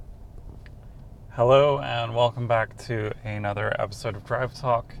Hello and welcome back to another episode of Drive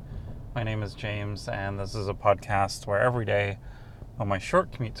Talk. My name is James and this is a podcast where every day on my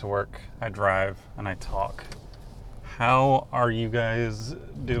short commute to work, I drive and I talk. How are you guys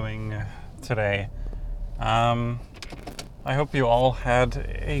doing today? I hope you all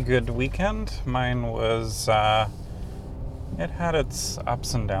had a good weekend. Mine was, it had its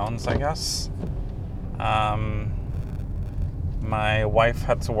ups and downs, I guess. My wife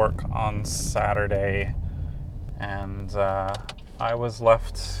had to work on Saturday, and I was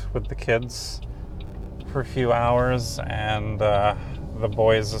left with the kids for a few hours, and the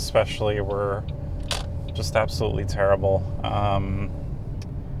boys especially were just absolutely terrible.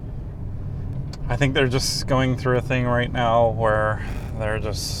 I think they're just going through a thing right now where they're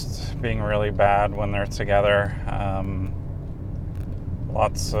just being really bad when they're together.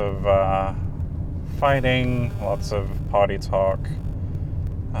 Lots of fighting, lots of potty talk,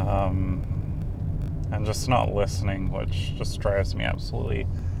 and just not listening, which just drives me absolutely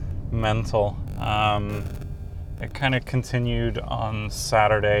mental. It kind of continued on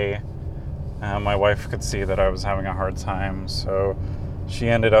Saturday. My wife could see that I was having a hard time, so she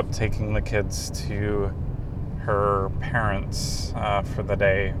ended up taking the kids to her parents for the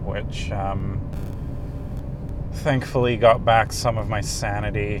day, which thankfully got back some of my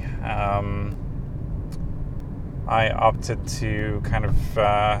sanity. I opted to kind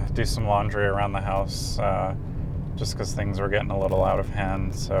of do some laundry around the house just because things were getting a little out of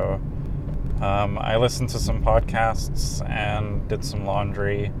hand. So I listened to some podcasts and did some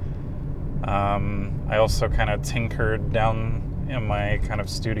laundry. I also kind of tinkered down in my kind of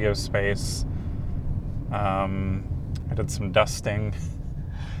studio space. I did some dusting,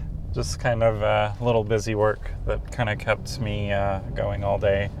 just kind of little busy work that kind of kept me going all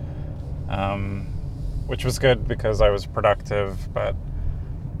day. Which was good because I was productive, but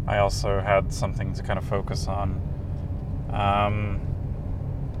I also had something to kind of focus on.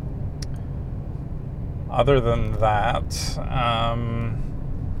 Other than that,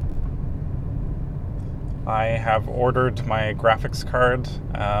 I have ordered my graphics card.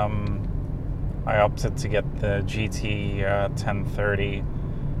 I opted to get the GT 1030,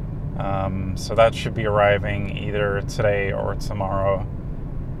 so that should be arriving either today or tomorrow.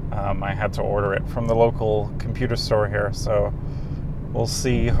 I had to order it from the local computer store here, so we'll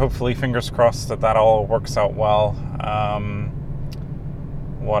see. Hopefully, fingers crossed that all works out well.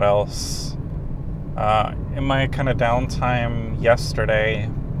 What else? In my kind of downtime yesterday,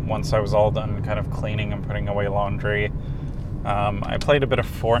 once I was all done kind of cleaning and putting away laundry, I played a bit of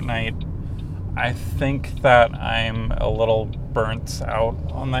Fortnite. I think that I'm a little burnt out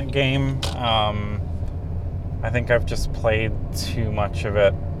on that game. I think I've just played too much of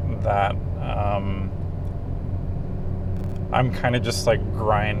it that I'm kind of just like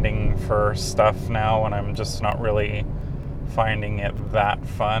grinding for stuff now, and I'm just not really finding it that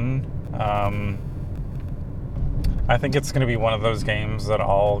fun. I think it's going to be one of those games that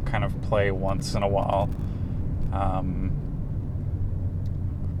I'll kind of play once in a while.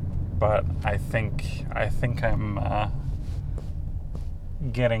 But I think I'm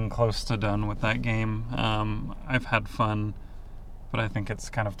getting close to done with that game. I've had fun, but I think it's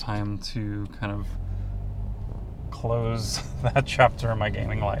kind of time to kind of close that chapter of my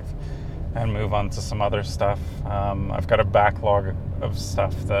gaming life and move on to some other stuff. I've got a backlog of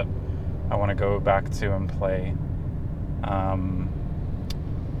stuff that I want to go back to and play.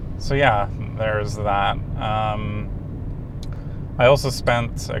 So yeah, there's that. I also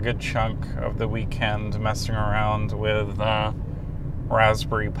spent a good chunk of the weekend messing around with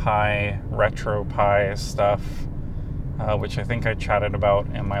Raspberry Pi, RetroPie stuff, which I think I chatted about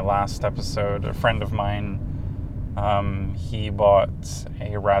in my last episode. A friend of mine, he bought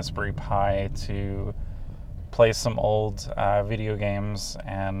a Raspberry Pi to play some old video games,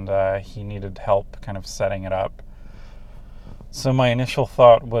 and he needed help kind of setting it up. So my initial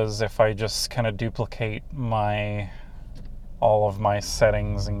thought was if I just kind of duplicate all of my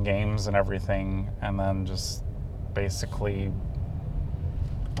settings and games and everything, and then just basically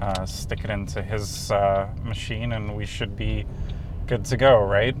stick it into his machine, and we should be good to go,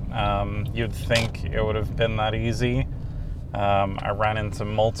 right? You'd think it would have been that easy. I ran into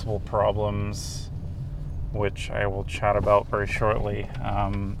multiple problems, which I will chat about very shortly.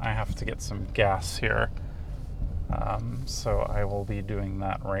 I have to get some gas here, so I will be doing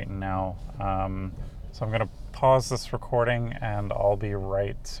that right now. So I'm going to pause this recording, and I'll be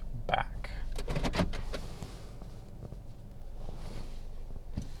right back.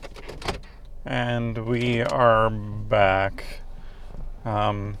 And we are back.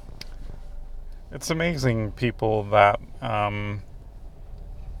 It's amazing people that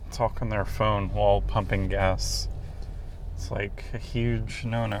talk on their phone while pumping gas. It's like a huge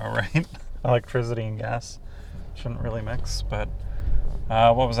no-no, right? Electricity and gas shouldn't really mix, but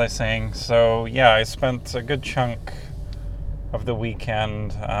what was I saying? So yeah, I spent a good chunk of the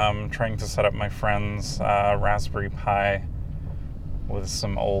weekend trying to set up my friend's Raspberry Pi with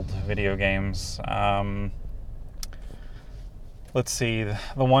some old video games. Let's see,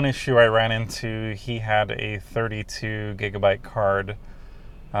 the one issue I ran into, he had a 32 gigabyte card.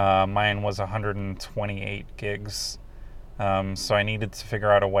 Mine was 128 gigs. So I needed to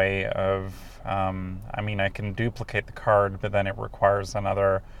figure out a way of, I can duplicate the card, but then it requires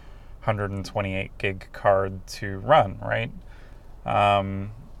another 128 gig card to run, right?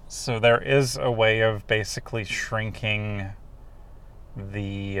 So there is a way of basically shrinking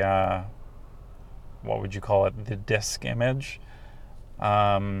the, what would you call it, the disk image.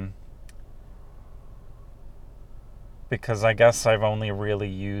 Because I guess I've only really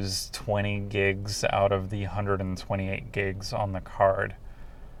used 20 gigs out of the 128 gigs on the card.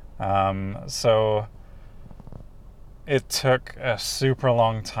 So it took a super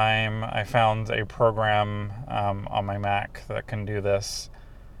long time. I found a program on my Mac that can do this.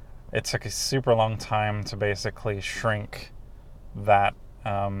 It took a super long time to basically shrink that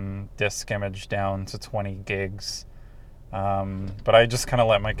disk image down to 20 gigs. But I just kind of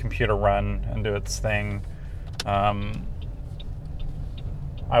let my computer run and do its thing. I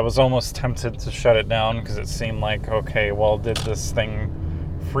was almost tempted to shut it down because it seemed like, okay, well, did this thing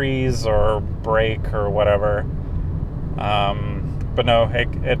freeze or break or whatever? But no,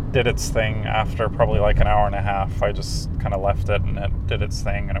 it did its thing after probably like an hour and a half. I just kind of left it and it did its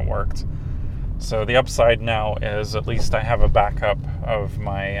thing and it worked. So the upside now is at least I have a backup of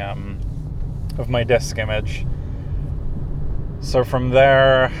my disk image. So from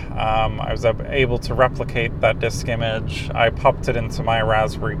there, I was able to replicate that disk image. I popped it into my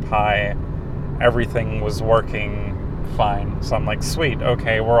Raspberry Pi. Everything was working fine. So I'm like, sweet,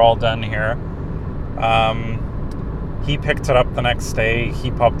 okay, we're all done here. He picked it up the next day.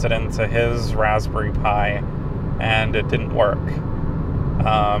 He popped it into his Raspberry Pi, and it didn't work.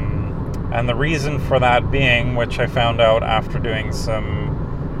 And the reason for that being, which I found out after doing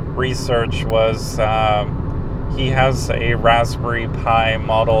some research, was he has a Raspberry Pi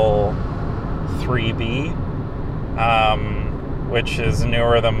Model 3B, which is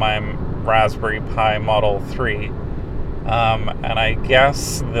newer than my Raspberry Pi Model 3. And I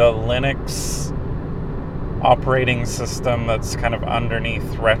guess the Linux operating system that's kind of underneath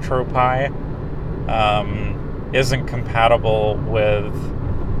RetroPie isn't compatible with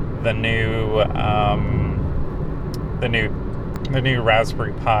the new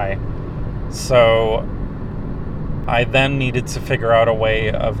Raspberry Pi. So I then needed to figure out a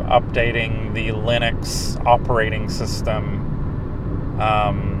way of updating the Linux operating system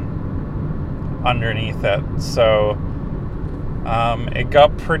underneath it. So it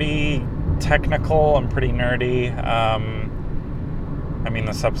got pretty technical and pretty nerdy.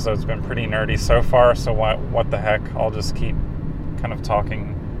 This episode's been pretty nerdy so far, so what the heck, I'll just keep kind of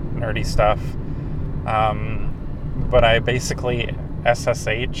talking nerdy stuff. But I basically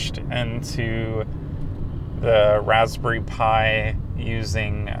SSH'd into the Raspberry Pi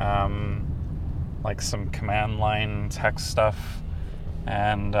using like some command line text stuff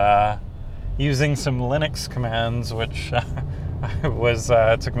and using some Linux commands, which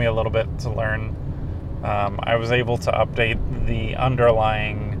took me a little bit to learn. I was able to update the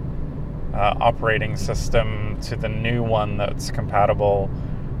underlying operating system to the new one that's compatible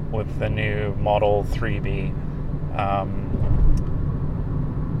with the new Model 3B.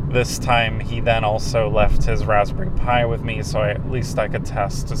 This time he then also left his Raspberry Pi with me, so at least I could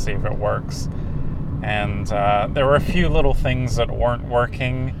test to see if it works. And there were a few little things that weren't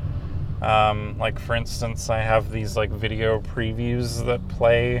working. Like for instance, I have these like video previews that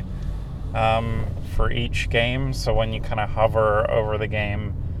play for each game. So when you kind of hover over the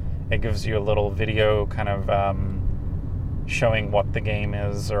game, it gives you a little video kind of showing what the game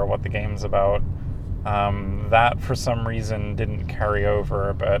is or what the game's about. That for some reason didn't carry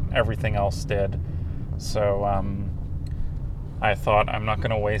over, but everything else did. So I thought I'm not going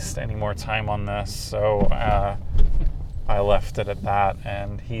to waste any more time on this, so I left it at that,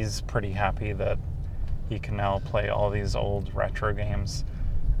 and he's pretty happy that he can now play all these old retro games.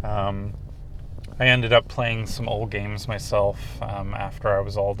 I ended up playing some old games myself after I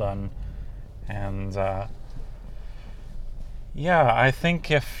was all done, and yeah, I think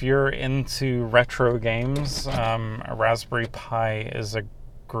if you're into retro games, a Raspberry Pi is a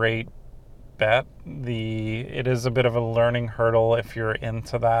great bet. It is a bit of a learning hurdle if you're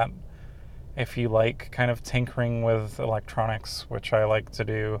into that, if you like kind of tinkering with electronics, which I like to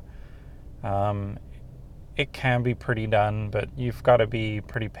do, it can be pretty done, but you've got to be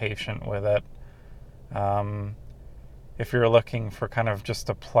pretty patient with it. If you're looking for kind of just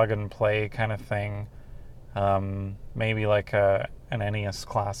a plug and play kind of thing, maybe like an NES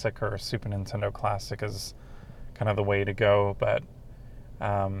Classic or a Super Nintendo Classic is kind of the way to go. But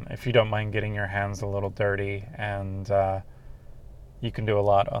if you don't mind getting your hands a little dirty, and you can do a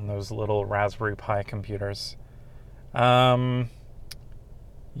lot on those little Raspberry Pi computers. Yeah,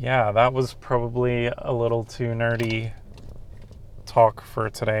 that was probably a little too nerdy talk for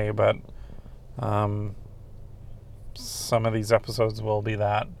today, but some of these episodes will be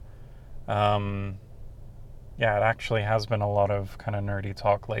that. Yeah, it actually has been a lot of kind of nerdy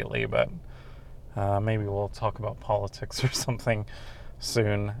talk lately, but maybe we'll talk about politics or something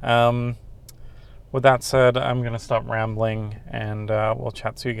soon. With that said, I'm going to stop rambling, and we'll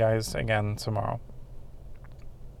chat to you guys again tomorrow.